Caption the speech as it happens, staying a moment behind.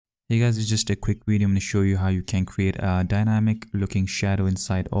Hey guys, it's just a quick video. I'm going to show you how you can create a dynamic looking shadow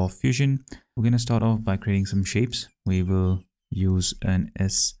inside of Fusion. We're going to start off by creating some shapes. We will use an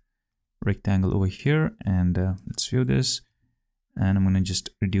S rectangle over here, and let's view this. And I'm going to just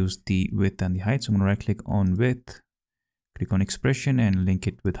reduce the width and the height. So I'm going to right click on width, click on expression and link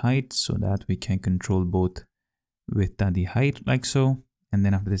it with height so that we can control both width and the height like so. And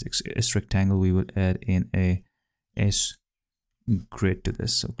then after this S rectangle, we will add in a S grid to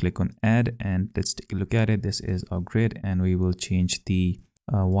this. So click on add and let's take a look at it. This is our grid, and we will change the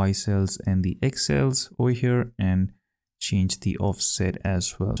Y cells and the X cells over here and change the offset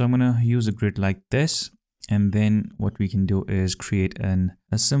as well. So I'm going to use a grid like this, and then what we can do is create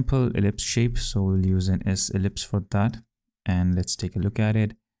a simple ellipse shape. So we'll use an S ellipse for that, and let's take a look at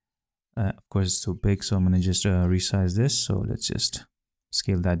it. Of course it's too big, so I'm going to just resize this. So let's just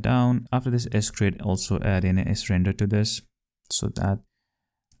scale that down. After this S grid, also add in an S render to this, so that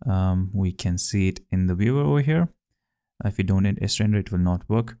we can see it in the viewer over here. If you don't add S render, it will not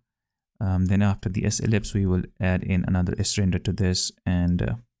work. Then after the S ellipse, we will add in another S render to this,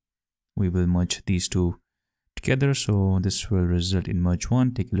 and we will merge these two together. So this will result in merge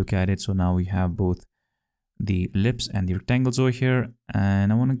one. Take a look at it. So now we have both the ellipse and the rectangles over here,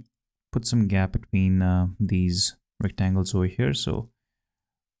 and I want to put some gap between these rectangles over here. So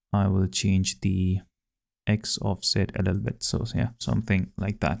I will change the X offset a little bit. So yeah, something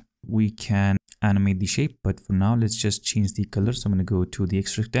like that. We can animate the shape, but for now let's just change the color. So I'm going to go to the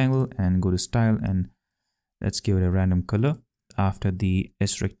X rectangle and go to style, and let's give it a random color. After the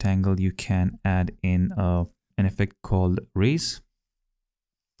S rectangle, you can add in an effect called raise.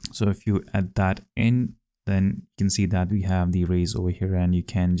 So if you add that in, then you can see that we have the raise over here, and you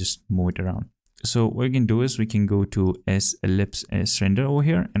can just move it around. So what we can do is we can go to S ellipse S render over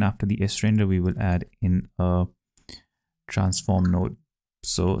here, and after the S render we will add in a transform node.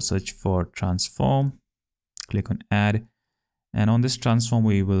 So search for transform, click on add, and on this transform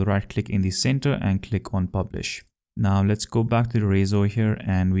we will right click in the center and click on publish. Now let's go back to the raise over here,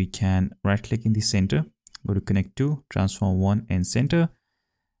 and we can right click in the center, go to connect to, transform one and center,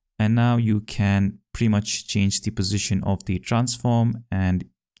 and now you can pretty much change the position of the transform, and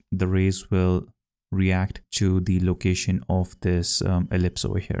the raise will react to the location of this ellipse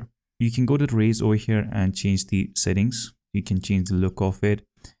over here. You can go to the raise over here and change the settings. You can change the look of it.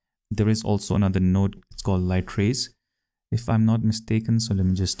 There is also another node, it's called light raise, if I'm not mistaken. So let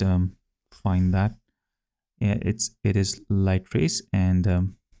me just find that. Yeah, it is light raise,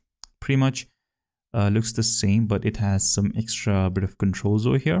 and pretty much looks the same, but it has some extra bit of controls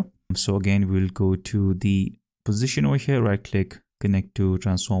over here. So again, we'll go to the position over here, right click, connect to,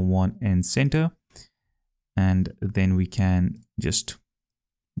 transform one and center, and then we can just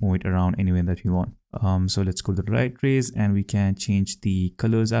move it around anywhere that we want. So let's go to the right raise, and we can change the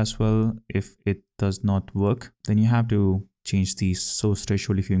colors as well. If it does not work, then you have to change the source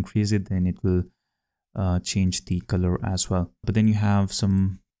threshold. If you increase it, then it will change the color as well. But then you have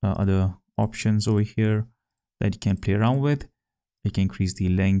some other options over here that you can play around with. You can increase the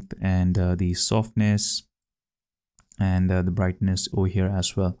length and the softness and the brightness over here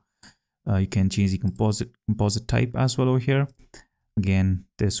as well. You can change the composite type as well over here. Again,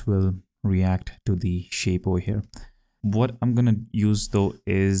 this will react to the shape over here. What I'm gonna use though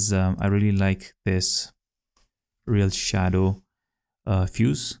is I really like this real shadow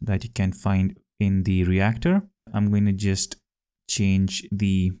fuse that you can find in the reactor. I'm going to just change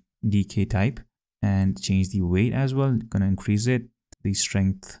the decay type and change the weight as well. Gonna increase it, the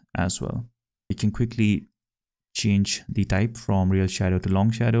strength as well. You can quickly change the type from real shadow to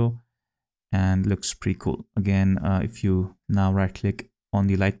long shadow, and looks pretty cool. Again, if you now right click on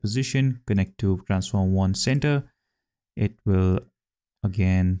the light position, connect to, transform one center, it will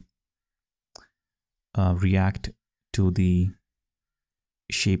again react to the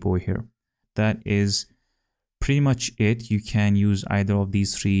shape over here. That is pretty much it. You can use either of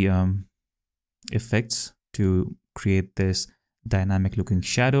these three effects to create this dynamic looking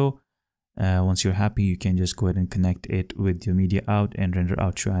shadow. Once you're happy, you can just go ahead and connect it with your media out and render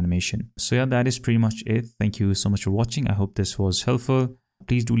out your animation. So yeah, that is pretty much it. Thank you so much for watching. I hope this was helpful.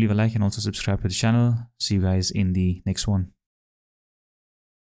 Please do leave a like and also subscribe to the channel. See you guys in the next one.